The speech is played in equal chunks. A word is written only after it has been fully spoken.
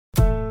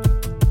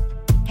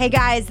Hey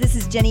guys, this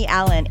is Jenny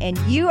Allen, and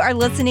you are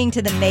listening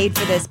to the Made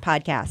for This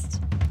podcast.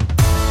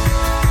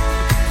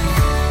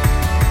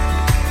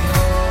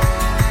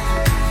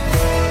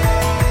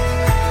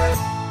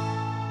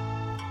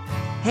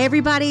 Hey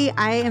everybody,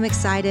 I am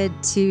excited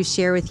to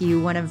share with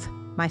you one of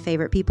my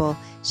favorite people.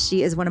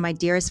 She is one of my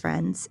dearest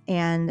friends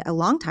and a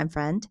longtime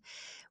friend.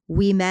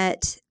 We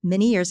met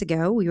many years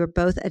ago. We were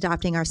both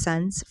adopting our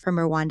sons from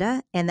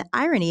Rwanda. And the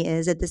irony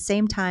is, at the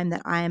same time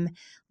that I'm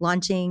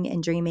launching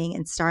and dreaming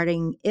and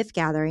starting If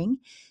Gathering,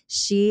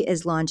 she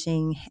is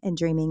launching and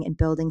dreaming and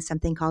building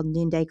something called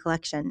Noonday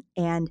Collection.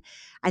 And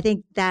I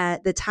think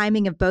that the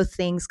timing of both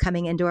things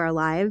coming into our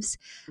lives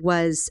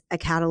was a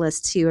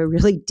catalyst to a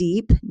really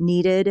deep,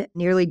 needed,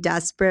 nearly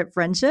desperate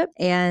friendship.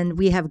 And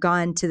we have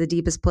gone to the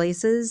deepest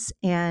places.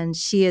 And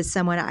she is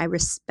someone I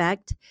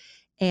respect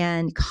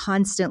and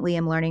constantly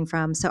am learning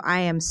from. So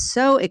I am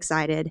so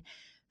excited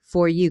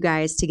for you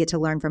guys to get to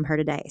learn from her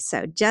today.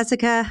 So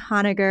Jessica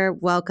Honegger,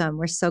 welcome.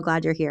 We're so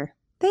glad you're here.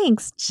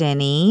 Thanks,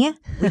 Jenny.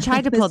 We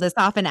tried to pull this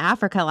off in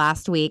Africa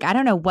last week. I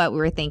don't know what we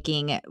were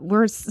thinking.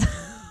 We're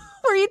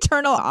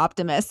eternal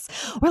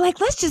optimists. We're like,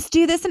 let's just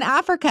do this in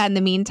Africa. In the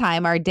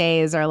meantime, our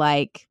days are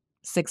like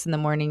 6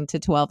 a.m. to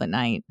 12 at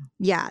night.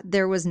 Yeah,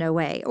 there was no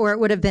way. Or it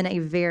would have been a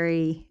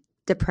very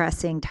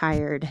depressing,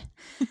 tired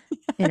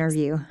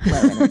interview.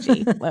 Low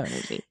energy.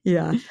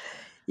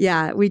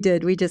 Yeah, we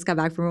did. We just got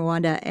back from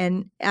Rwanda.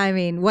 And I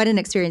mean, what an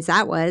experience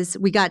that was.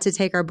 We got to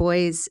take our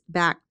boys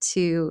back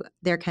to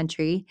their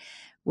country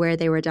where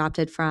they were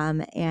adopted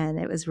from. And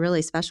it was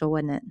really special,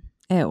 wasn't it?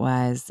 It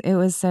was. It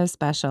was so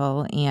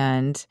special.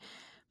 And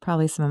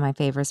probably some of my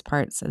favorite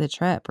parts of the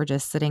trip were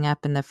just sitting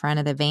up in the front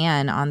of the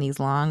van on these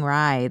long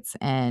rides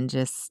and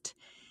just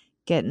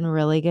getting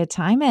really good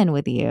time in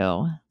with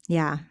you.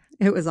 Yeah,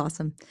 it was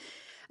awesome.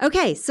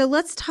 Okay, so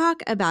let's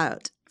talk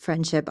about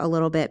friendship a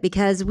little bit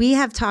because we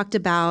have talked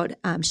about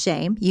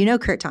shame. You know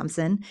Kurt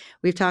Thompson.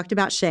 We've talked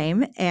about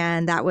shame,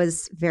 and that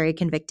was very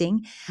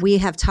convicting. We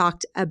have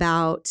talked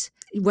about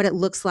what it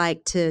looks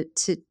like to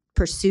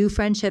pursue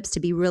friendships,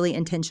 to be really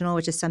intentional,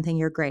 which is something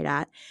you're great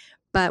at.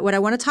 But what I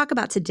want to talk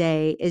about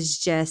today is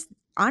just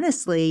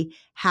honestly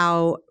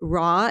how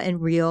raw and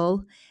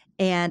real,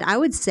 and I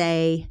would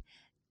say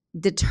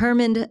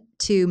determined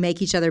to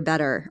make each other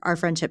better our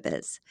friendship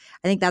is.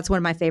 I think that's one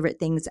of my favorite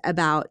things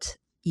about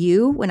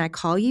you when I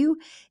call you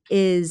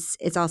is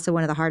it's also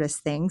one of the hardest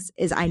things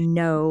is I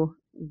know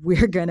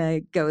we're going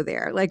to go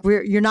there. Like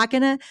you're not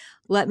going to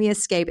let me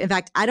escape. In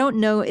fact, I don't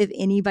know if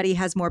anybody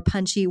has more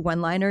punchy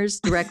one-liners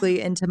directly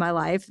into my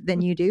life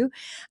than you do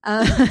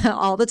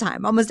all the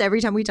time, almost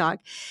every time we talk.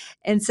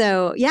 And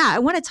so, yeah, I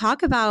want to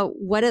talk about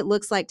what it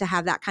looks like to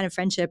have that kind of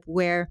friendship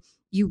where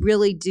you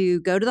really do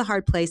go to the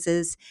hard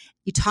places,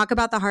 you talk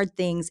about the hard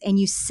things, and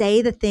you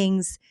say the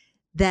things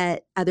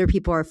that other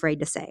people are afraid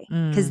to say.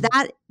 Because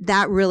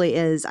that really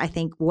is, I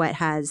think, what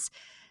has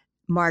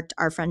marked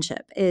our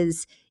friendship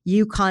is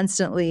you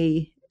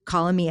constantly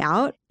calling me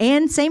out.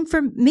 And same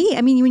for me.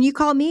 I mean, when you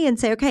call me and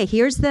say, okay,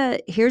 here's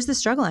the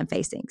struggle I'm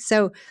facing.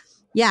 So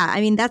yeah, I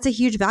mean, that's a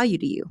huge value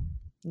to you.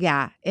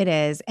 Yeah, it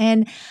is.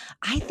 And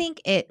I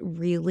think it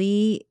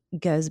really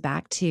goes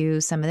back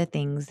to some of the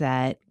things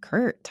that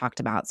Kurt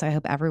talked about. So I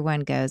hope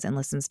everyone goes and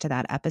listens to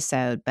that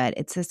episode. But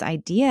it's this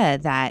idea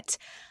that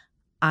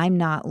I'm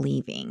not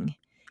leaving.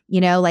 You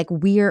know, like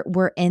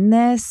we're in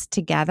this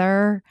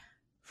together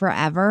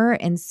forever.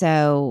 And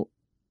so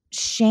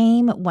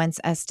shame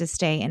wants us to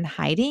stay in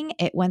hiding.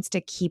 It wants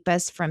to keep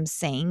us from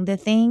saying the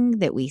thing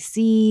that we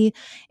see.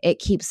 It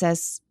keeps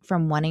us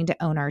from wanting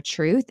to own our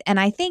truth.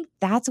 And I think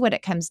that's what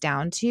it comes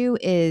down to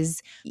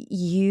is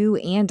you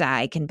and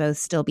I can both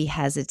still be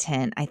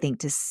hesitant, I think,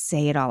 to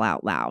say it all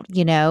out loud,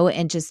 you know,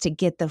 and just to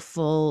get the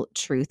full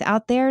truth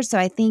out there. So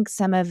I think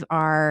some of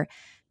our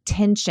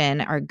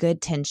tension, our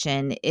good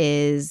tension,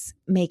 is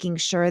making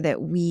sure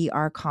that we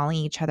are calling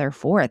each other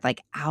forth,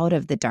 like out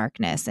of the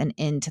darkness and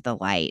into the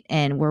light.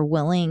 And we're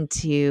willing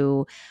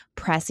to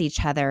press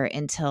each other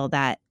until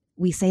that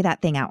we say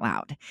that thing out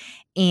loud.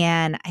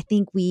 And I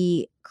think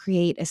we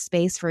create a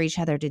space for each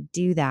other to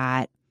do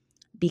that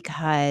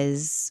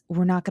because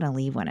we're not going to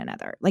leave one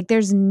another. Like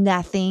there's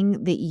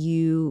nothing that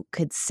you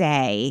could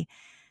say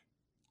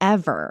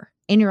ever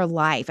in your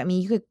life. I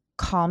mean, you could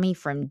call me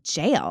from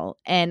jail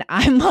and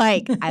I'm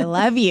like, I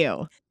love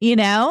you, you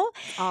know?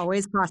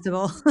 Always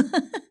possible.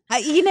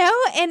 You know,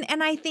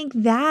 and I think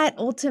that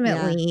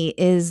ultimately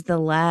is the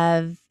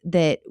love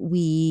that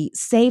we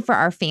say for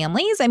our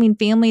families. I mean,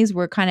 families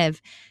were kind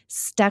of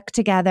stuck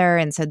together.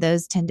 And so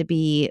those tend to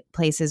be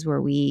places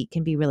where we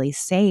can be really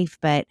safe.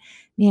 But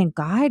man,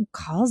 God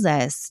calls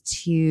us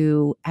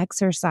to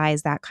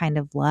exercise that kind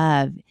of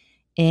love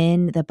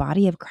in the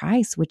body of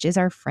Christ, which is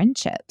our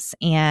friendships,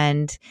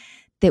 and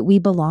that we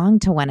belong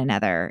to one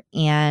another.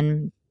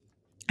 And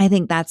I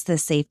think that's the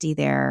safety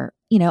there,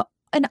 you know,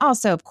 and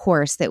also, of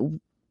course, that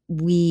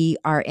we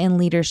are in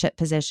leadership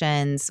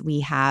positions.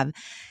 We have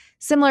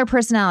similar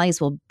personalities.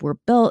 We're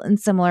built in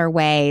similar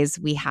ways.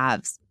 We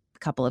have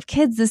couple of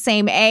kids the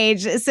same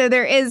age. So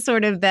there is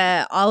sort of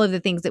all of the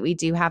things that we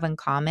do have in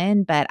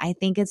common, but I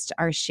think it's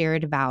our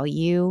shared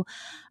value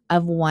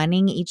of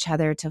wanting each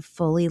other to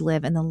fully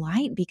live in the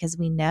light, because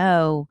we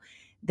know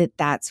that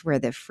that's where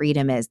the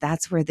freedom is.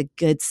 That's where the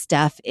good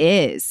stuff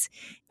is.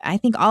 I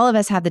think all of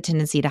us have the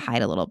tendency to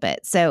hide a little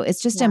bit. So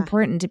it's just Yeah.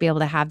 important to be able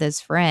to have those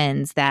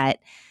friends that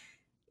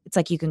it's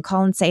like you can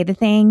call and say the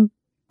thing,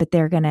 but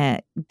they're going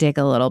to dig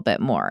a little bit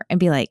more and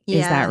be like,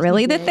 is that Yeah, you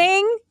really the dig.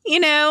 thing? You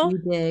know?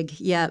 You dig.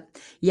 Yep.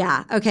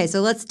 Yeah. Okay.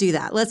 So let's do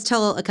that. Let's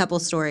tell a couple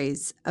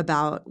stories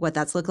about what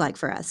that's looked like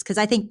for us. Because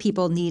I think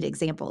people need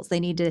examples. They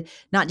need to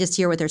not just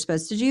hear what they're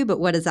supposed to do, but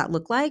what does that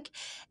look like?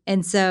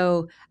 And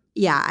so,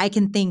 yeah, I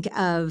can think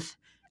of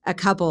a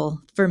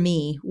couple for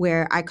me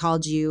where I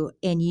called you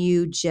and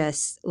you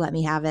just let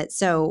me have it.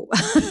 So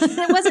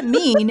it wasn't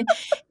mean,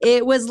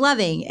 it was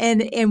loving.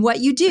 And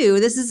what you do,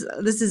 this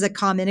is a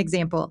common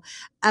example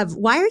of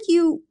why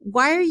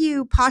are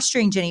you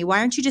posturing, Jenny? Why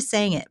aren't you just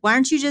saying it? Why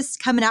aren't you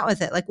just coming out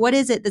with it? Like, what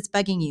is it that's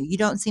bugging you? You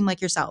don't seem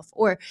like yourself.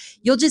 Or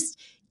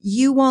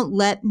you won't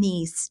let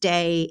me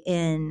stay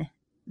in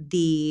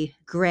the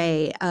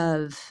gray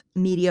of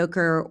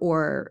mediocre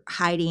or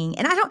hiding.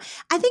 And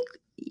I think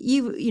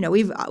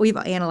we've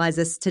analyzed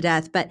this to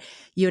death, but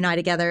you and I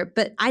together,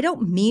 but I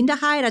don't mean to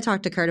hide. I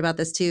talked to Kurt about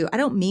this too. I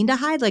don't mean to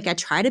hide. Like, I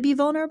try to be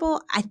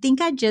vulnerable. I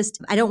think I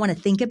don't want to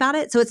think about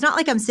it. So it's not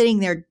like I'm sitting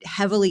there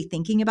heavily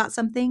thinking about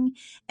something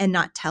and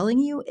not telling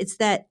you. It's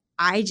that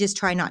I just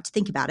try not to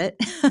think about it.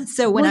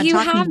 So when Well, I'm you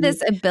talking have to you,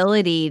 this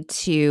ability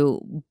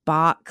to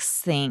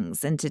box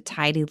things into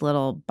tidy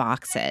little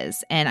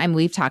boxes. And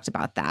we've talked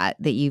about that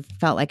you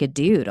felt like a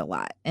dude a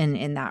lot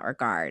in that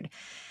regard.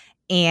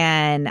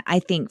 And I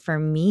think for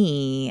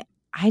me,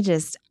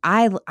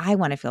 I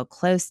want to feel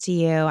close to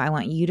you. I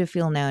want you to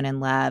feel known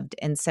and loved.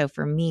 And so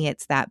for me,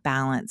 it's that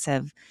balance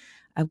of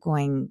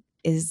going,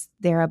 is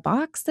there a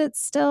box that's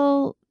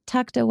still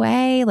tucked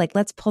away? Like,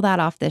 let's pull that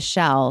off the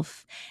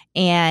shelf.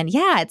 And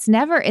yeah, it's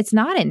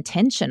not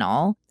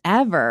intentional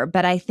ever.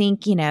 But I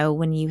think,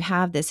 when you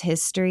have this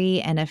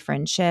history and a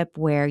friendship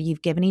where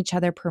you've given each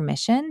other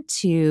permission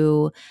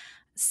to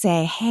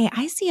say, hey,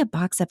 I see a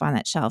box up on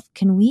that shelf.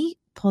 Can we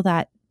pull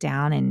that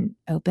down and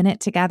open it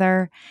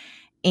together?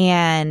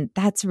 And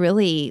that's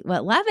really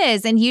what love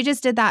is. And you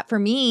just did that for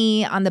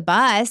me on the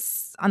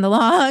bus, on the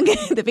long,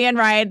 the van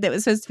ride that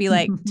was supposed to be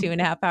like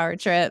 2.5 hour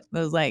trip. It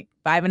was like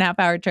 5.5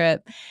 hour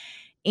trip.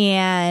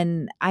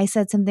 And I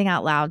said something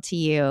out loud to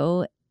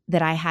you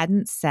that I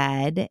hadn't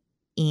said.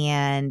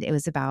 And it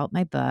was about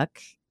my book,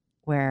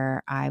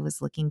 where I was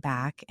looking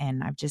back,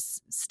 and I've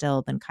just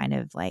still been kind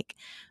of like,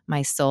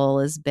 my soul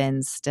has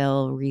been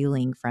still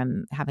reeling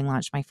from having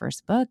launched my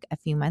first book a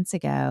few months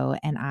ago.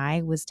 And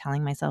I was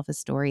telling myself a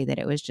story that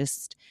it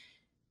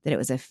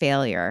was a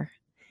failure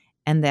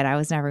and that I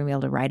was never going to be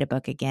able to write a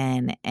book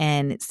again.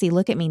 And see,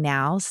 look at me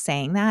now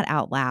saying that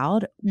out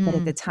loud. But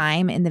at the Mm,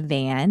 time in the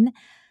van,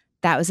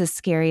 that was the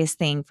scariest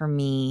thing for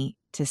me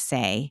to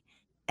say.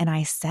 And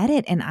I said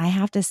it. And I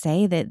have to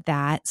say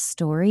that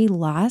story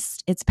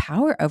lost its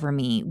power over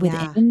me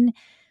yeah, within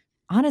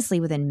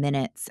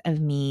minutes of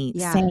me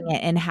yeah. saying it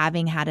and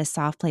having had a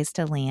soft place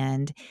to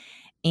land,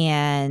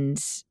 and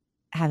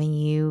having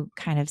you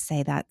kind of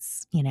say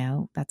that's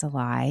a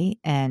lie.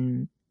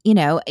 And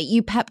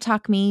you pep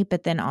talk me,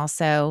 but then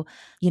also,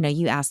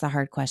 you ask the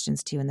hard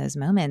questions too in those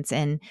moments.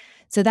 And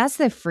so that's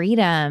the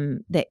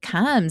freedom that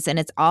comes, and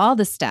it's all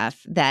the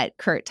stuff that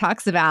Kurt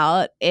talks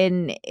about,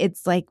 and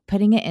it's like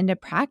putting it into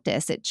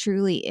practice. It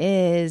truly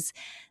is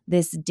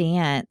this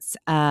dance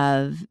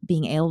of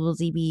being able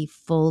to be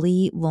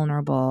fully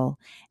vulnerable,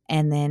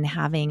 and then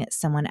having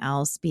someone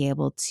else be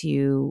able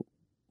to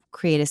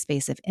create a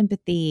space of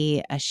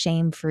empathy, a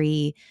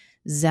shame-free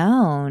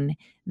zone.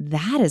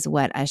 That is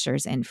what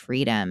ushers in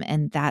freedom.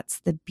 And that's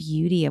the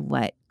beauty of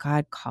what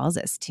God calls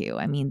us to.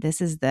 I mean, this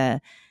is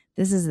the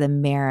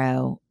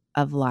marrow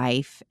of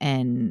life.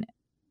 And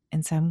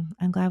so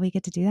I'm glad we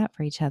get to do that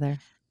for each other.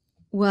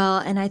 Well,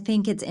 and I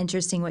think it's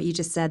interesting what you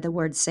just said, the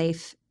word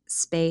safe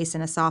space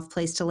and a soft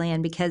place to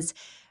land, because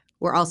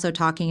we're also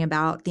talking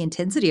about the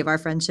intensity of our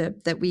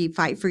friendship, that we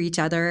fight for each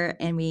other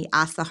and we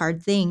ask the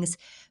hard things,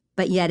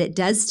 but yet it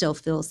does still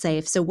feel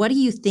safe. So, what do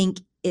you think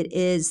it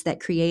is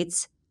that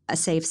creates a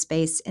safe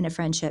space in a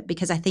friendship?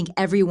 Because I think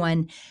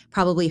everyone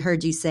probably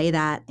heard you say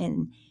that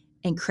and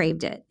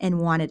craved it and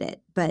wanted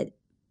it, but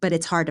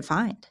it's hard to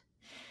find.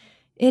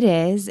 It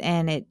is,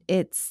 and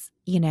it's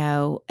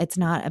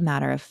not a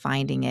matter of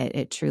finding it.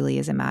 It truly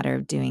is a matter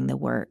of doing the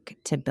work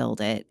to build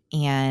it.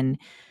 And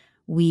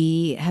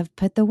we have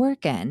put the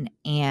work in,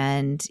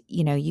 and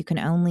you can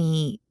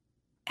only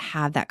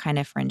have that kind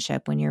of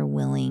friendship when you're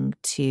willing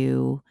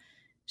to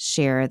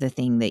share the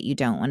thing that you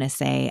don't want to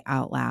say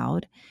out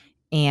loud.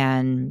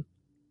 And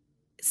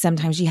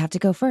sometimes you have to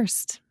go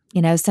first.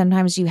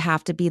 Sometimes you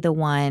have to be the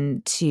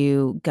one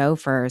to go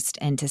first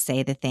and to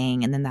say the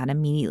thing. And then that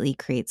immediately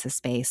creates a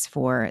space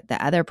for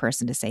the other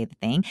person to say the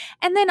thing.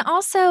 And then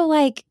also,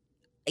 like,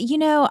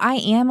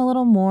 I am a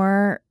little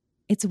more,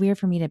 it's weird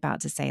for me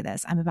about to say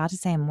this. I'm about to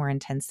say I'm more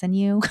intense than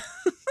you.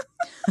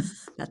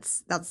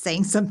 That's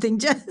saying something,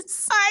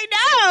 Jess. I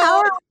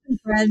How know. are we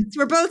friends?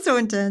 We're both so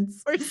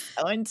intense. We're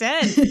so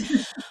intense.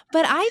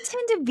 But I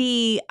tend to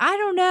be, I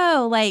don't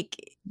know, like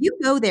You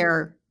go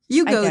there.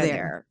 You I go go there.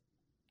 there.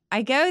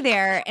 I go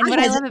there. And I what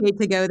I love hesitate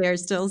to go there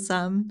still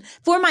some.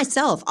 For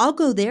myself, I'll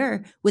go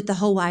there with the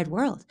whole wide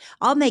world.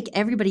 I'll make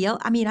everybody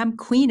else. I mean, I'm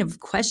queen of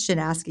question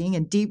asking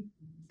and deep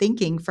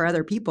thinking for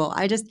other people.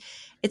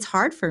 It's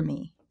hard for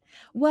me.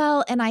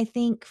 well, and I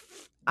think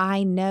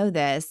I know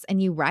this,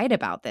 and you write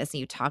about this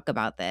and you talk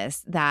about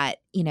this, that,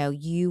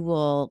 you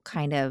will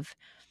kind of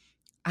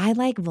I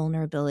like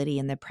vulnerability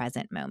in the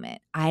present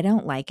moment. I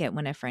don't like it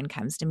when a friend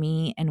comes to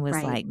me and was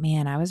Right. like,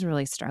 "Man, I was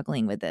really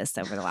struggling with this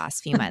over the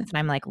last few months." And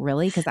I'm like,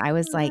 "Really?" Because I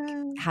was like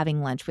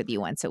having lunch with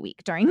you once a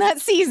week during that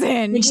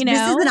season, Which this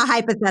isn't a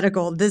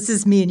hypothetical. This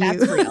is me and you.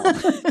 That's real.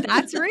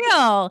 That's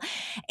real.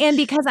 And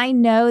because I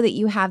know that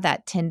you have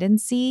that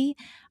tendency,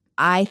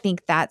 I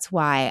think that's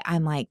why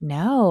I'm like,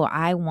 "No,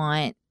 I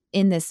want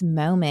in this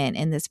moment,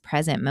 in this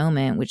present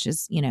moment, which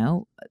is,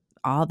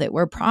 all that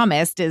we're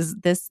promised is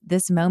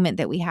this moment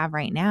that we have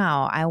right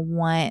now. I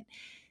want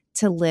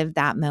to live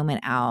that moment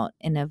out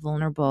in a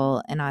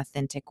vulnerable and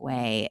authentic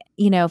way.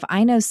 If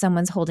I know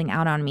someone's holding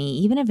out on me,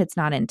 even if it's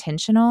not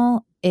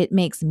intentional, it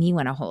makes me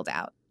want to hold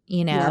out,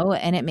 Yep.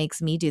 and it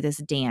makes me do this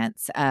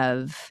dance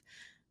of,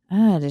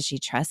 oh, does she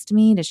trust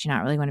me? Does she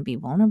not really want to be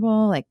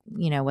vulnerable? Like,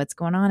 what's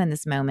going on in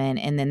this moment?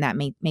 And then that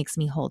makes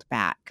me hold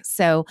back.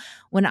 So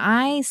when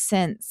I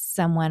sense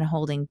someone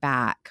holding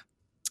back,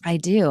 I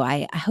do.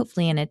 I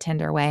hopefully in a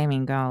tender way. I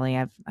mean, golly,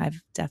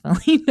 I've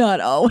definitely not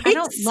I don't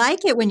always.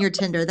 like it when you're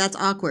tender. That's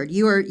awkward.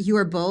 You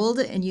are bold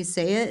and you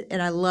say it,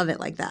 and I love it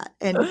like that.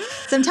 And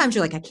sometimes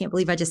you're like, I can't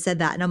believe I just said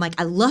that. And I'm like,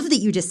 I love that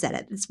you just said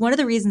it. It's one of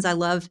the reasons I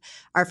love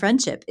our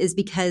friendship is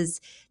because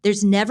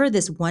there's never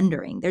this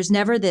wondering. There's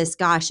never this,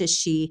 gosh, is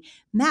she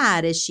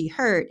mad? Is she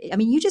hurt? I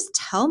mean, you just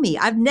tell me.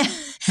 I've never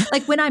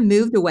like when I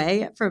moved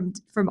away from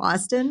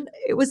Austin,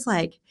 it was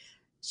like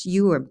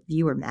you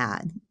were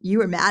mad. You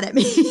were mad at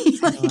me. I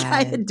Like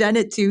I was. had done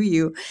it to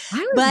you. I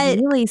was But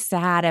really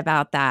sad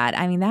about that.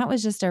 I mean, that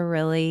was just a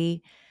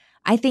really,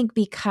 I think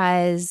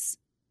because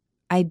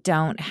I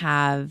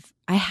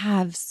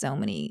have so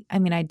many. I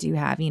mean, I do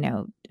have,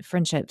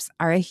 friendships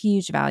are a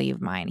huge value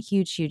of mine,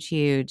 huge, huge,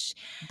 huge.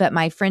 But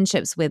my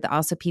friendships with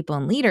also people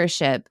in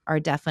leadership are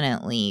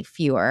definitely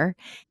fewer.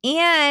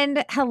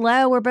 And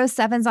hello, we're both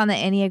sevens on the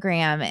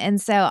Enneagram. And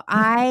so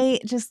I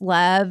just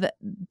love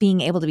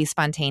being able to be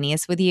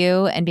spontaneous with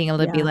you and being able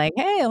to be yeah. like,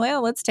 hey,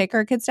 well, let's take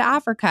our kids to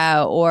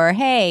Africa, or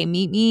hey,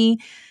 meet me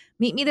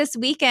this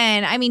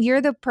weekend. I mean,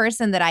 you're the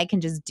person that I can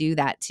just do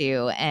that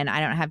to. And I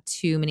don't have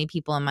too many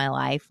people in my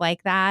life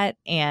like that.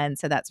 And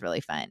so that's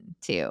really fun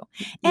too.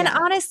 And Yeah.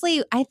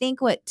 honestly, I think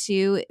I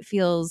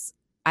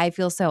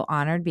feel so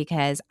honored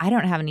because I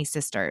don't have any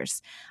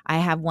sisters. I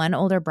have one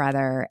older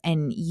brother,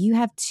 and you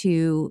have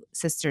two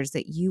sisters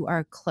that you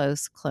are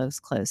close, close,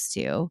 close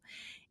to.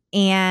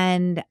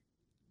 And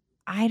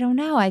I don't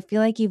know. I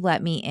feel like you've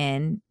let me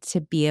in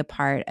to be a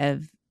part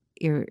of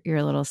your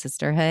little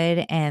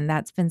sisterhood, and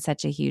that's been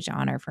such a huge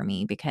honor for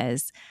me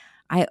because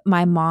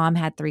my mom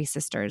had three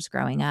sisters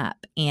growing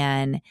up,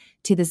 and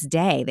to this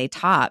day they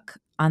talk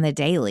on the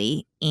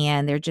daily,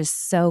 and they're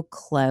just so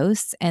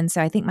close. And so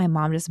I think my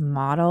mom just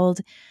modeled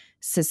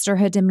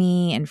sisterhood to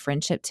me and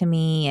friendship to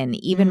me. And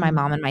even my Mm.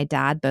 mom and my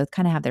dad both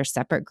kind of have their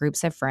separate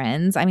groups of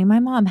friends. I mean, my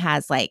mom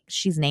has, like,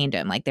 she's named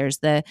them, like, there's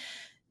the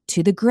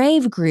To the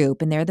Grave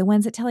group, and they're the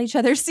ones that tell each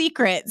other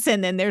secrets.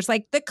 And then there's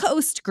like the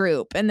Coast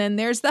group, and then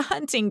there's the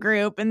hunting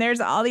group, and there's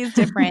all these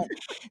different.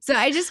 So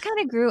I just kind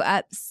of grew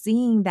up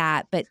seeing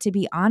that. But to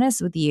be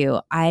honest with you,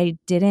 I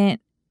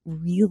didn't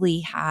really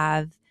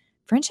have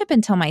friendship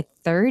until my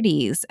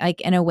 30s,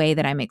 like in a way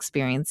that I'm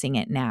experiencing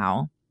it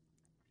now.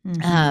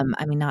 Mhm.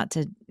 I mean, not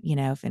to,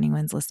 if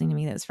anyone's listening to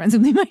me that was friends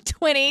with me in my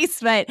 20s,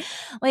 but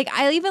like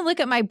I even look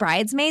at my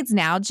bridesmaids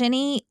now,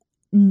 Jenny,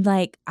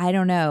 like I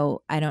don't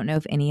know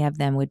if any of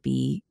them would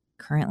be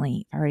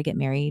currently, if I were to get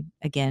married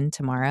again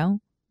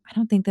tomorrow, I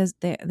don't think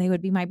they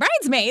would be my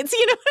bridesmaids.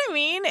 You know what I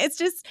mean? It's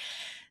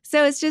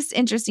just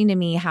interesting to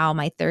me how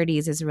my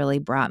 30s has really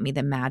brought me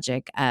the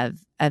magic of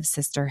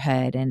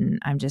sisterhood, and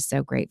I'm just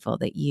so grateful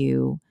that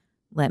you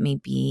let me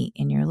be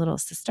in your little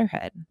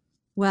sisterhood.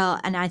 Well,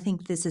 and I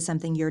think this is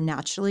something you're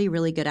naturally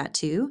really good at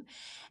too.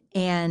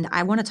 And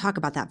I want to talk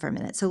about that for a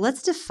minute. So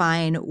let's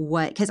define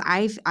what, because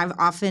I've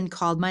often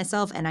called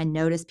myself, and I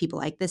notice people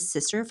like this,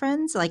 sister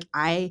friends. Like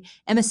I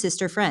am a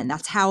sister friend.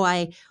 That's how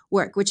I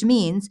work, which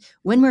means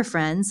when we're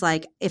friends,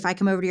 like if I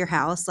come over to your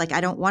house, like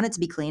I don't want it to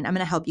be clean, I'm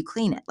going to help you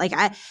clean it. Like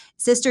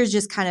sisters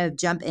just kind of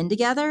jump in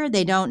together.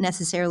 They don't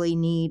necessarily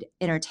need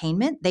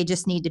entertainment. They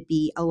just need to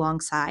be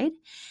alongside.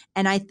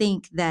 And I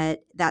think that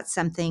that's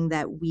something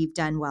that we've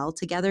done well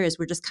together is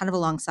we're just kind of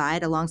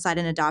alongside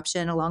in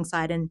adoption,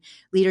 alongside in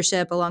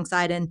leadership,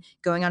 alongside in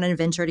going on an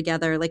adventure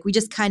together. Like we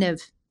just kind of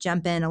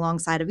jump in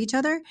alongside of each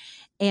other.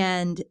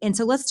 And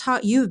so let's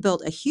talk. You've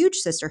built a huge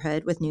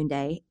sisterhood with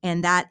Noonday,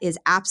 and that is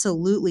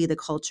absolutely the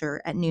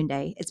culture at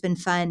Noonday. It's been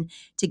fun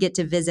to get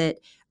to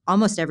visit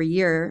almost every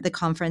year, the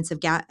conference of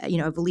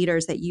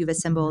leaders that you've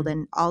assembled,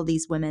 and all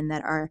these women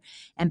that are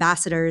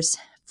ambassadors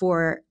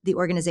for the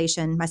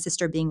organization, my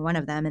sister being one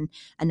of them, and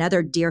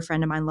another dear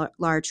friend of mine,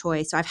 Laura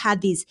Choi. So I've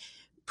had these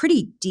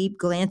pretty deep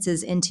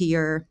glances into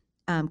your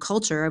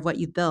culture of what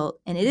you've built,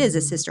 and it is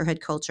a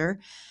sisterhood culture.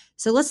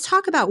 So let's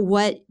talk about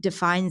what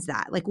defines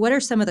that. Like, what are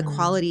some of the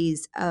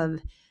qualities of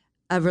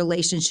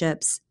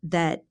relationships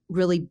that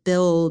really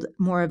build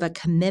more of a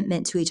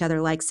commitment to each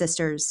other like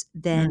sisters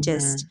than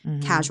just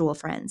casual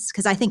friends?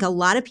 Because I think a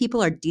lot of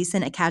people are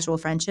decent at casual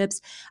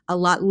friendships. A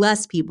lot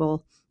less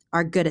people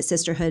are good at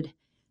sisterhood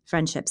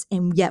friendships.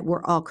 And yet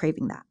we're all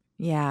craving that.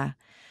 Yeah.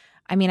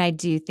 I mean, I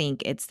do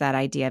think it's that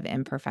idea of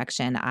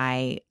imperfection.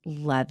 I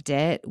loved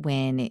it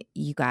when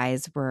you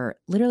guys were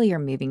literally, your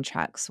moving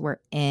trucks were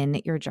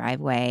in your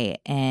driveway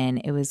and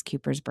it was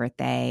Cooper's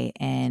birthday,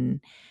 and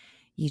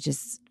you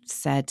just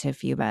said to a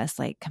few of us,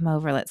 like, come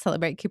over, let's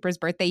celebrate Cooper's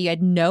birthday. You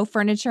had no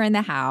furniture in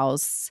the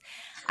house.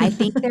 I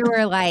think there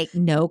were like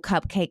no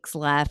cupcakes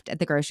left at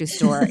the grocery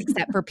store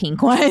except for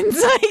pink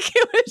ones. Like,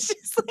 it was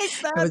just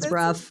like that. It was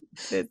rough.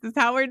 This is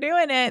how we're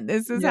doing it.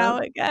 This is how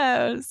it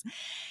goes.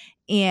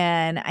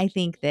 And I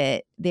think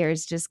that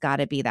there's just got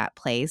to be that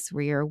place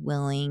where you're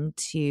willing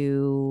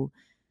to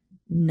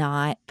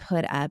not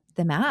put up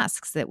the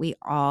masks that we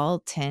all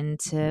tend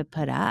to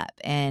put up.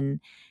 And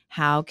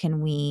how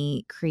can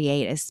we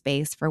create a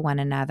space for one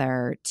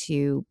another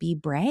to be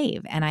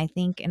brave? And I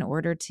think in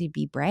order to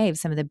be brave,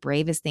 some of the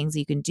bravest things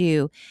you can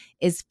do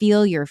is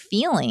feel your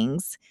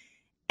feelings.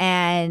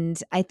 And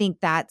I think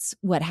that's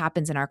what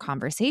happens in our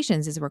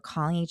conversations is we're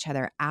calling each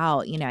other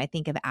out. You know, I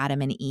think of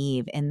Adam and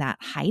Eve and that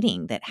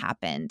hiding that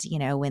happened, you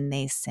know, when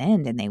they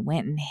sinned and they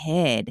went and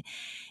hid.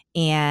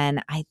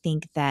 And I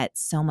think that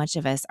so much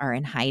of us are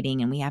in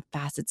hiding, and we have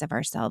facets of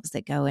ourselves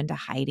that go into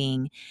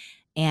hiding.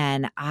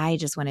 And I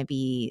just want to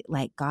be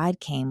like God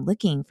came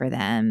looking for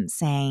them,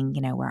 saying, you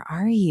know, where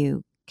are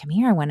you? Come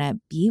here. I want to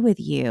be with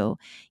you,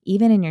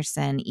 even in your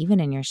sin, even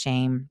in your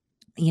shame.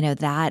 You know,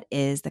 that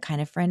is the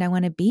kind of friend I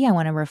want to be. I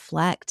want to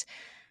reflect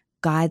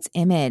God's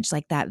image,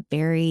 like that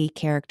very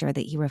character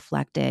that he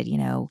reflected, you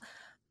know,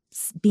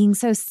 being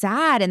so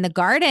sad in the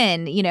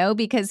garden, you know,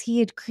 because he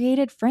had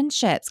created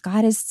friendships.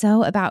 God is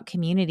so about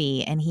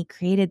community, and he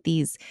created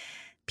these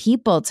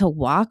people to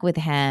walk with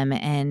him,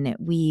 and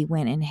we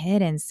went and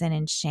hid in sin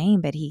and shame,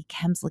 but he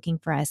comes looking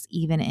for us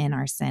even in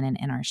our sin and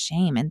in our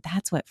shame. And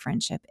that's what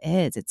friendship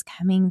is. It's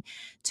coming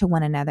to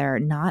one another,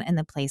 not in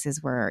the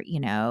places where, you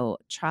know,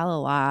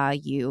 tra-la-la,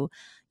 you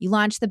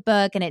launched the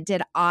book and it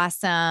did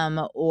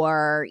awesome,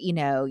 or, you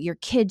know, your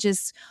kid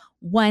just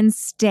one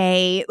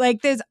state.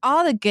 Like, there's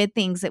all the good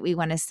things that we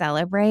want to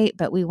celebrate,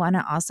 but we want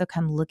to also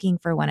come looking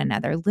for one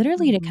another,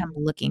 literally to come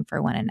looking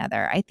for one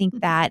another. I think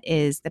that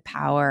is the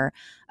power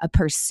of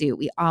pursuit.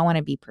 We all want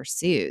to be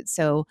pursued.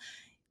 So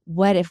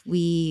what if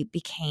we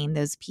became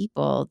those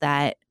people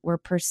that were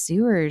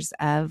pursuers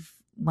of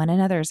one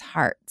another's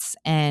hearts?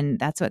 And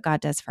that's what God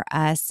does for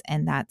us.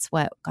 And that's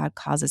what God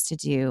calls us to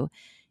do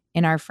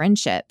in our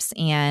friendships.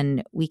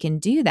 And we can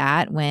do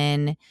that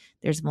when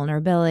there's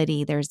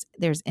vulnerability, there's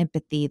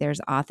empathy, there's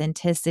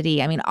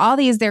authenticity. I mean, all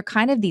these, they're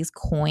kind of these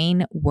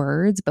coin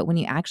words, but when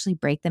you actually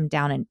break them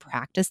down and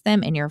practice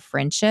them in your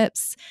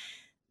friendships,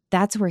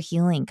 that's where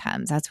healing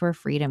comes. That's where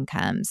freedom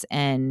comes.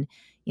 And,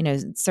 you know,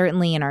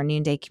 certainly in our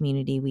Noonday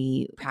community,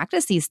 we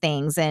practice these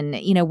things. And,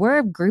 you know, we're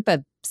a group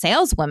of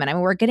saleswomen. I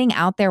mean, we're getting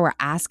out there, we're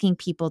asking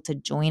people to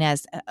join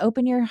us,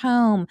 open your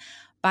home,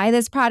 buy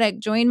this product,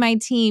 join my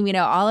team, you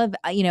know, all of,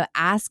 you know,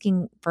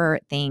 asking for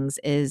things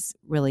is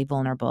really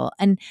vulnerable.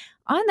 And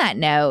on that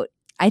note,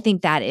 I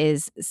think that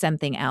is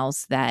something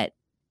else that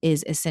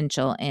is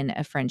essential in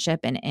a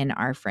friendship and in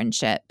our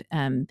friendship,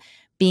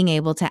 being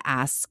able to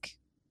ask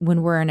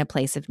when we're in a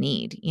place of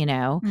need, you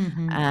know.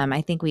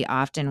 I think we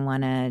often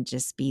want to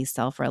just be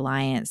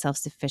self-reliant,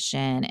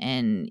 self-sufficient,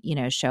 and, you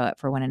know, show up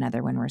for one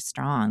another when we're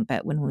strong.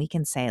 But when we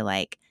can say,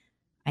 like,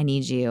 I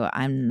need you,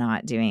 I'm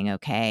not doing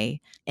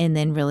okay, and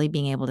then really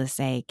being able to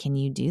say, can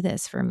you do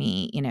this for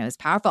me, you know, is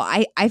powerful.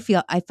 I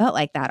felt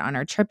like that on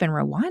our trip in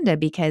Rwanda,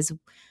 because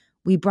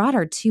we brought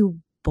our two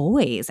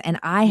boys, and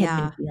I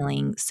had been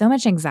feeling so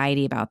much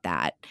anxiety about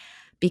that,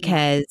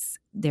 because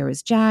there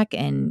was Jack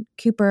and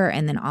Cooper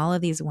and then all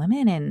of these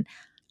women, and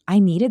I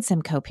needed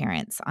some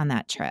co-parents on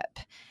that trip,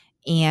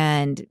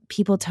 and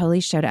people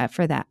totally showed up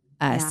for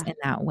us in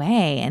that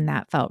way, and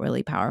that felt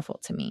really powerful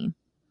to me.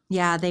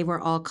 Yeah, they were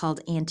all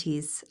called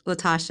aunties,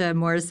 Latasha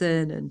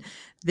Morrison and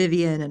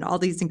Vivian and all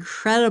these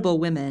incredible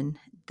women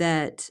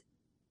that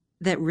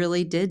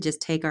really did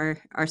just take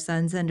our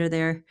sons under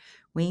their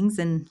wings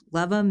and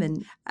love them.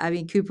 And I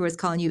mean, Cooper was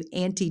calling you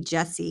Auntie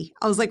Jessie.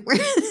 I was like, where?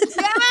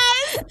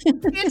 Yes,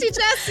 Auntie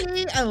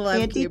Jessie. I love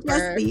Auntie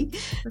Cooper. Jessie,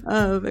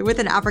 with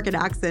an African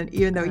accent,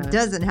 even though he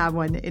doesn't have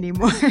one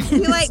anymore.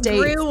 He like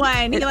grew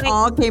one. It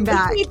all came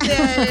back. He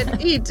did.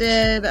 He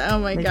did. Oh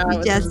my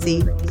God,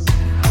 Jessie.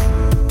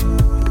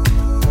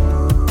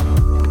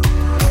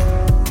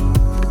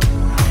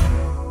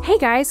 Hey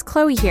guys,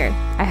 Chloe here.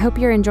 I hope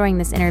you're enjoying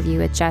this interview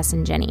with Jess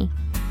and Jenny.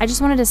 I just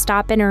wanted to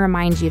stop in and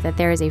remind you that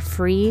there is a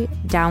free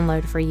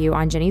download for you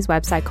on Jenny's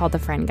website called the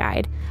Friend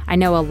Guide. I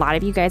know a lot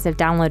of you guys have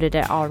downloaded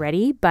it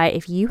already, but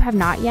if you have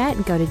not yet,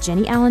 go to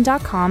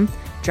jennyallen.com,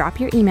 drop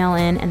your email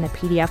in, and the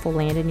PDF will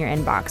land in your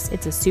inbox.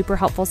 It's a super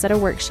helpful set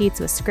of worksheets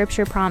with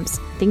scripture prompts,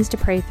 things to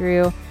pray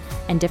through,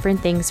 and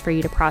different things for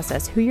you to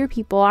process who your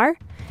people are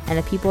and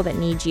the people that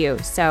need you.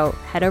 So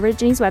head over to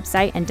Jenny's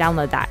website and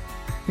download that.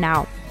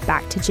 Now,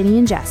 back to Jenny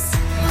and Jess.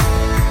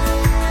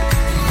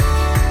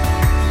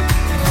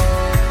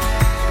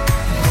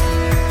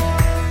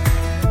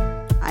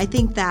 I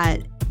think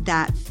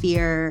that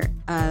fear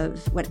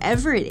of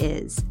whatever it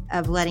is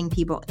of letting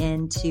people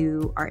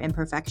into our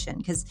imperfection,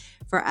 because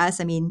for us,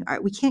 I mean,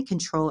 we can't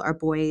control our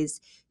boys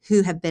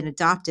who have been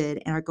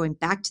adopted and are going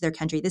back to their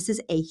country. This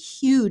is a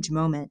huge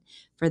moment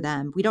for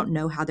them. We don't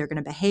know how they're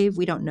going to behave.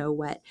 We don't know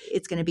what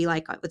it's going to be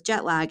like with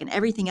jet lag and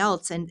everything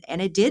else. And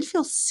it did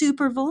feel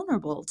super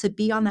vulnerable to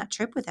be on that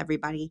trip with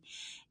everybody.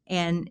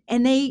 And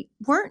they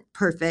weren't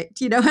perfect.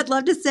 You know, I'd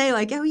love to say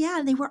like, oh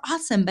yeah, they were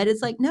awesome. But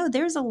it's like, no,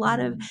 there's a lot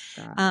of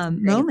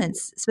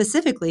moments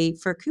specifically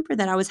for Cooper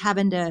that I was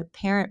having to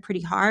parent pretty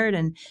hard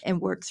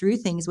and work through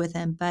things with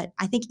him. But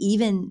I think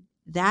even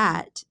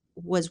that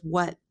was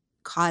what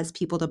caused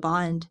people to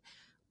bond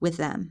with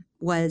them,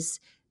 was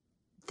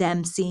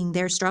them seeing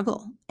their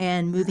struggle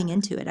and moving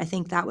into it. I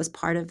think that was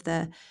part of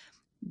the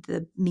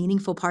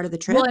meaningful part of the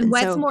trip. Well, and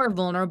what's more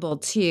vulnerable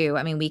too,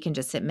 I mean, we can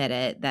just admit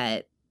it,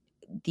 that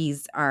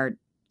these are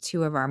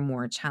two of our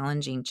more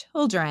challenging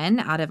children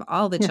out of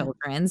all the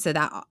children. So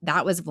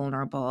that was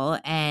vulnerable.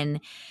 And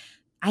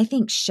I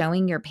think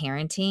showing your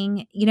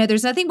parenting, you know,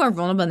 there's nothing more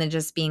vulnerable than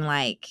just being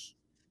like,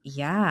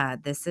 yeah,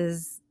 this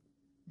is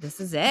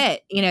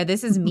it. You know,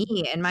 this is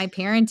me and my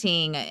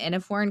parenting in a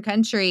foreign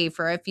country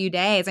for a few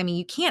days. I mean,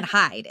 you can't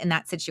hide in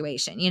that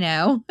situation, you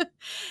know?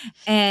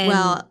 And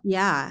well,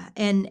 yeah.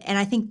 And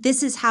I think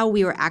this is how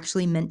we were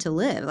actually meant to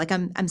live. Like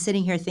I'm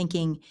sitting here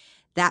thinking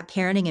that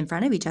parenting in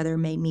front of each other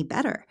made me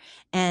better.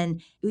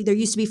 And there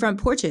used to be front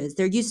porches.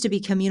 There used to be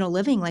communal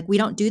living. Like we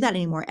don't do that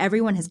anymore.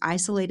 Everyone has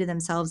isolated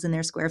themselves in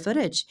their square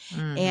footage.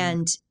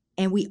 And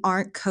we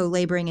aren't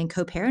co-laboring and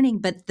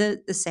co-parenting. But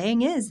the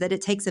saying is that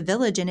it takes a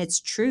village, and it's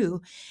true.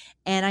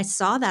 And I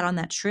saw that on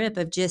that trip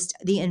of just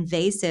the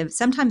invasive,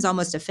 sometimes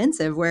almost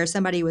offensive, where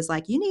somebody was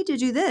like, you need to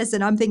do this.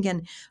 And I'm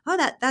thinking,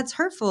 oh, that's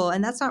hurtful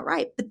and that's not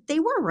right. But they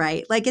were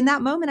right. Like in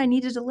that moment, I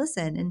needed to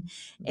listen.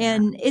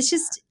 And it's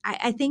just,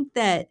 I think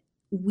that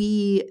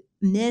we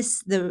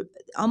miss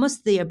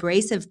almost the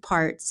abrasive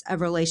parts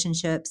of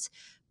relationships,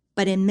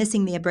 but in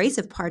missing the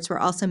abrasive parts, we're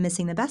also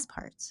missing the best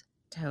parts.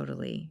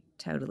 Totally.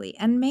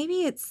 And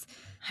maybe it's,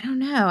 I don't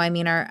know. I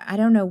mean, I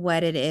don't know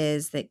what it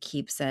is that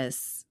keeps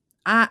us.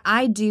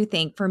 I do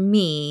think for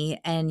me,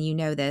 and you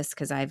know this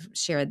because I've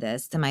shared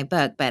this in my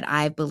book, but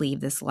I believe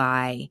this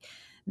lie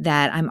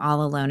that I'm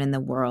all alone in the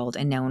world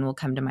and no one will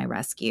come to my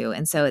rescue.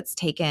 And so it's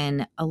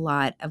taken a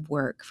lot of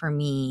work for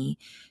me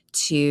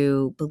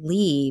to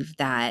believe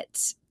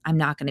that I'm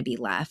not going to be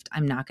left.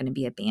 I'm not going to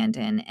be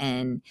abandoned.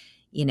 And,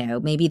 you know,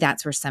 maybe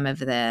that's where some of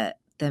the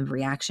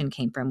reaction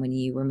came from when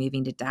you were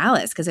moving to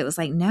Dallas, because it was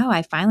like, no,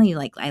 I finally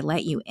I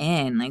let you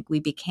in. Like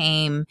we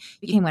became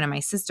one of my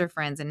sister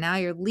friends, and now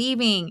you're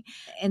leaving.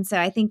 And so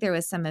I think there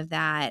was some of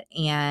that.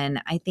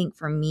 And I think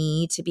for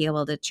me to be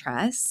able to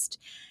trust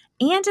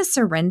and to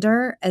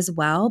surrender as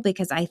well,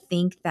 because I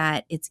think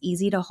that it's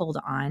easy to hold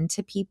on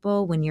to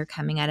people when you're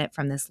coming at it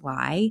from this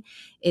lie.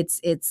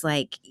 It's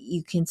like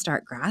you can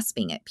start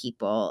grasping at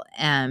people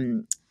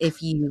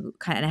if you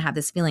kind of have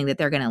this feeling that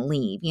they're going to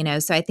leave, you know?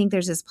 So I think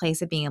there's this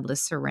place of being able to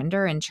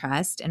surrender and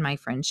trust in my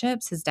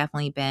friendships has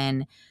definitely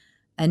been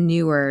a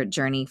newer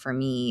journey for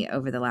me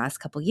over the last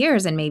couple of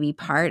years. And maybe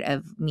part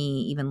of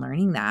me even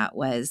learning that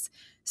was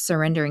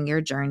surrendering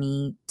your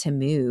journey to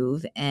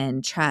move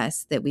and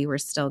trust that we were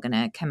still going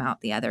to come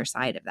out the other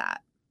side of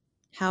that.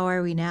 How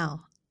are we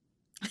now?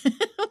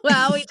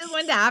 Well, we just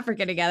went to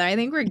Africa together. I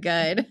think we're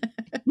good.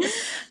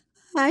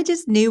 I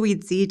just knew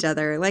we'd see each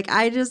other. Like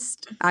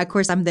of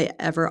course, I'm the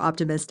ever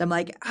optimist. I'm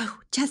like, oh,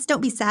 Jess, don't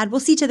be sad.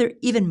 We'll see each other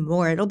even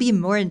more. It'll be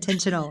more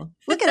intentional.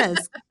 Look at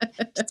us.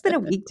 It's been a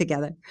week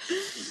together.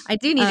 I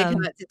do need to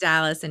come up to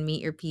Dallas and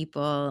meet your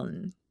people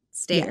and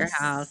stay at your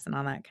house and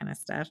all that kind of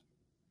stuff.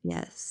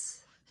 Yes.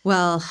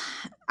 Well,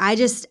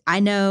 I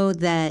know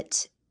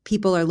that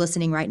people are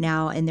listening right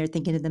now and they're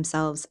thinking to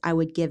themselves, I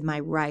would give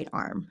my right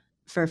arm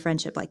for a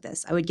friendship like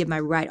this. I would give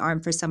my right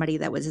arm for somebody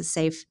that was a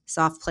safe,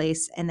 soft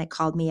place and that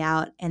called me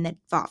out and that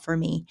fought for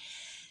me.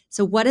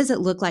 So what does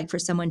it look like for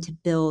someone to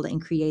build and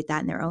create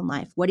that in their own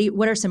life? What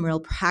are some real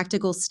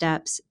practical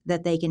steps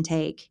that they can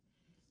take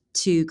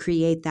to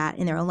create that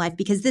in their own life?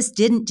 Because this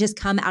didn't just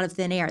come out of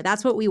thin air.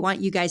 That's what we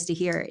want you guys to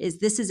hear, is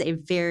this is a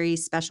very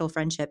special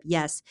friendship.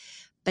 Yes,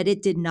 but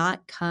it did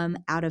not come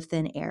out of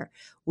thin air.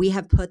 We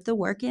have put the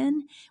work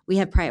in. We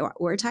have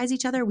prioritized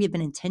each other. We have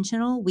been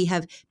intentional. We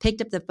have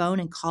picked up the phone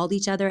and called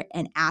each other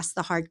and asked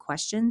the hard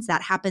questions.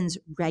 That happens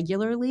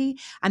regularly.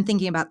 I'm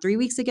thinking about 3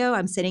 weeks ago,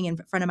 I'm sitting in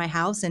front of my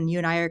house and you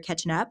and I are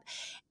catching up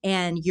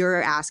and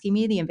you're asking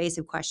me the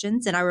invasive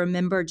questions. And I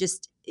remember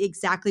just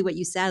exactly what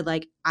you said.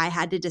 Like, I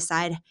had to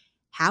decide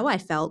how I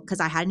felt because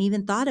I hadn't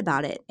even thought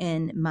about it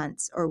in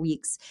months or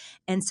weeks.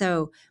 And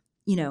so,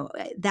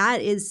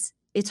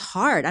 it's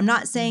hard. I'm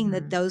not saying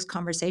that those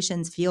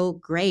conversations feel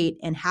great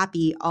and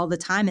happy all the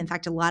time. In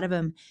fact, a lot of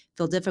them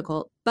feel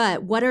difficult.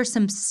 But what are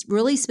some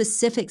really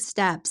specific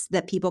steps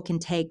that people can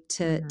take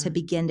to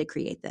begin to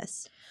create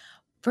this?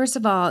 First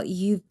of all,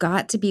 you've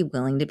got to be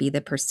willing to be the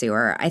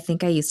pursuer. I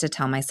think I used to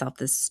tell myself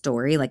this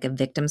story, like a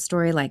victim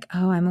story, like,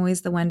 oh, I'm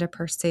always the one to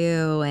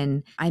pursue.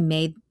 And I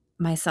made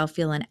myself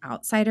feel an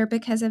outsider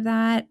because of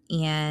that.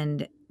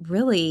 And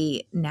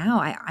really now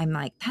I'm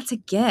like, that's a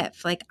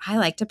gift. Like, I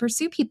like to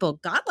pursue people.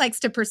 God likes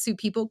to pursue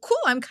people. Cool.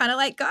 I'm kind of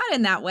like God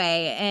in that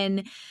way.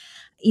 And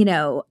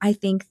I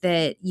think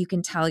that you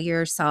can tell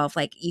yourself,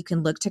 like, you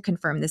can look to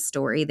confirm this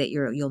story that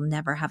you'll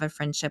never have a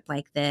friendship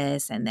like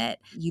this and that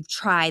you've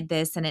tried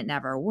this and it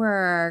never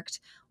worked.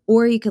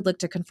 Or you could look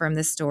to confirm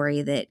the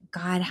story that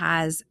God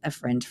has a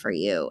friend for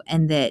you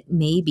and that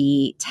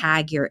maybe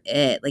tag you're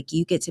it. Like,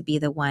 you get to be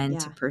the one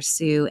to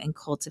pursue and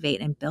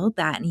cultivate and build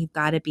that. And you've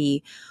got to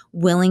be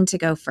willing to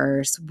go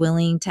first,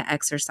 willing to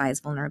exercise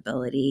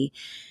vulnerability.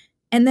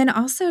 And then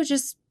also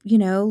just,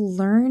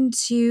 learn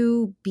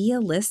to be a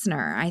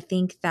listener. I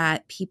think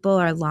that people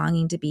are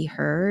longing to be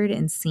heard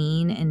and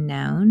seen and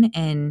known.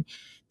 And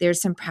there's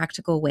some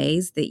practical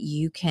ways that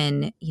you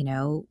can,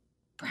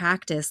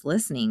 practice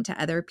listening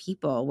to other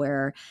people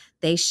where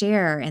they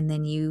share and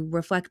then you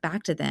reflect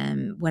back to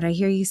them. What I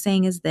hear you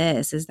saying is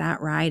this. Is that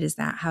right? Is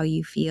that how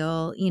you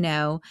feel?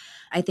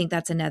 I think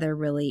that's another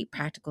really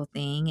practical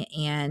thing.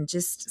 And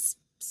just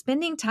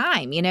spending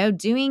time,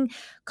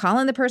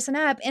 calling the person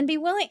up and be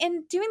willing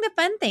and doing the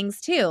fun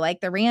things too,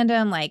 like the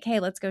random, like, hey,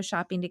 let's go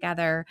shopping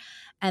together.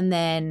 And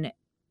then,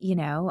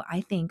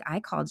 I think I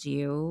called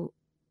you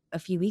a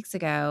few weeks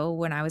ago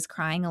when I was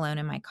crying alone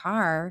in my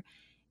car.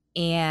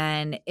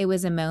 And it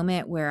was a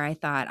moment where I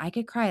thought I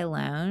could cry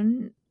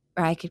alone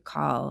or I could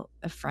call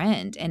a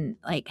friend and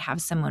like have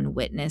someone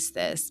witness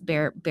this,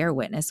 bear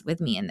witness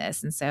with me in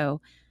this. And so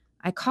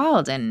I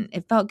called and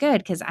it felt good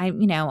because I'm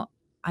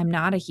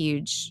not a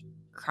huge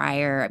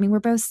crier. I mean, we're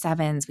both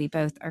 7s. We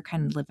both are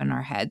kind of live in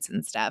our heads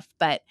and stuff.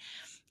 But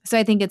so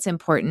I think it's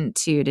important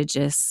to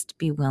just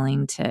be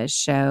willing to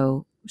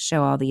show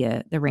all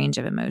the range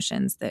of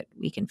emotions that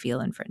we can feel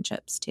in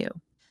friendships too.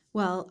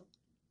 Well,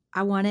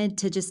 I wanted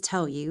to just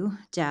tell you,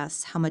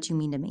 Jess, how much you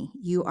mean to me.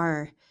 You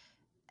are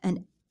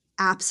an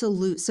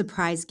absolute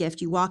surprise gift.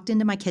 You walked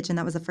into my kitchen.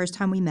 That was the first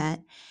time we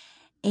met.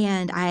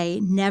 And I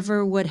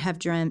never would have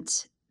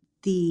dreamt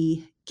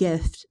the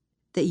gift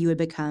that you would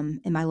become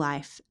in my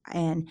life.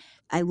 And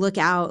I look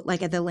out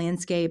like at the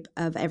landscape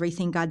of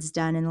everything God's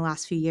done in the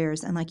last few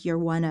years, and like, you're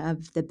one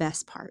of the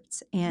best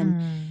parts.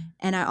 And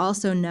I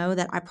also know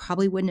that I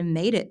probably wouldn't have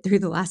made it through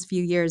the last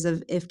few years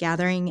of If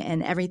Gathering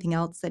and everything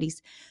else that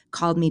He's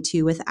called me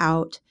to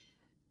without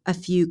a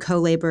few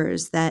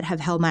co-laborers that have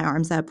held my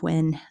arms up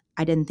when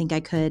I didn't think I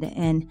could.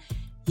 And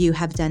you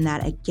have done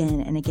that again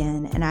and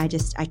again. And I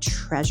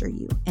treasure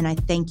you. And I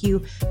thank you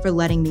for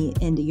letting me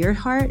into your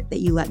heart, that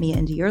you let me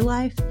into your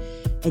life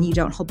and you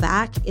don't hold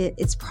back.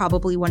 It's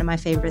probably one of my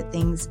favorite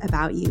things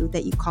about you,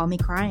 that you call me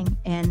crying.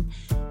 And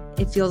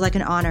it feels like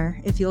an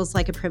honor. It feels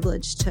like a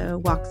privilege to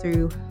walk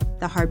through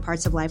the hard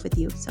parts of life with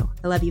you. So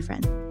I love you,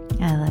 friend.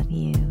 I love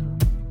you.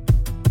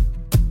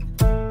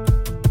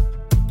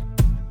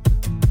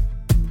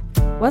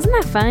 Wasn't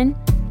that fun?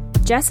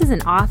 Jess is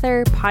an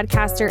author,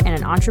 podcaster, and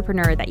an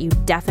entrepreneur that you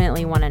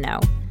definitely want to know.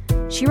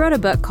 She wrote a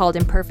book called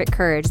Imperfect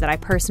Courage that I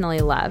personally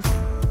love.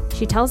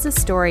 She tells this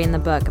story in the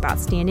book about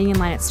standing in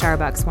line at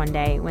Starbucks one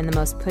day when the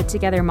most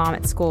put-together mom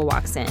at school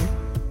walks in.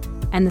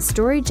 And the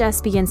story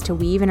Jess begins to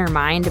weave in her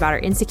mind about her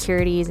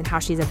insecurities and how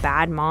she's a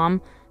bad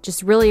mom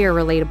just really are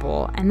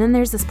relatable. And then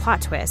there's this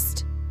plot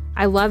twist.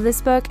 I love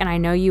this book, and I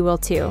know you will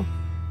too.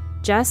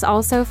 Jess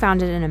also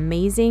founded an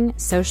amazing,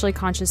 socially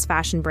conscious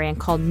fashion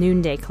brand called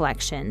Noonday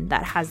Collection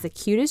that has the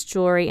cutest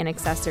jewelry and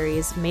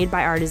accessories made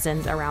by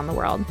artisans around the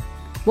world.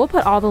 We'll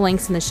put all the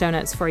links in the show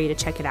notes for you to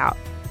check it out.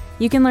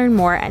 You can learn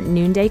more at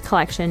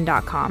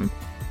noondaycollection.com.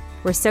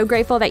 We're so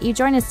grateful that you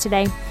joined us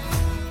today.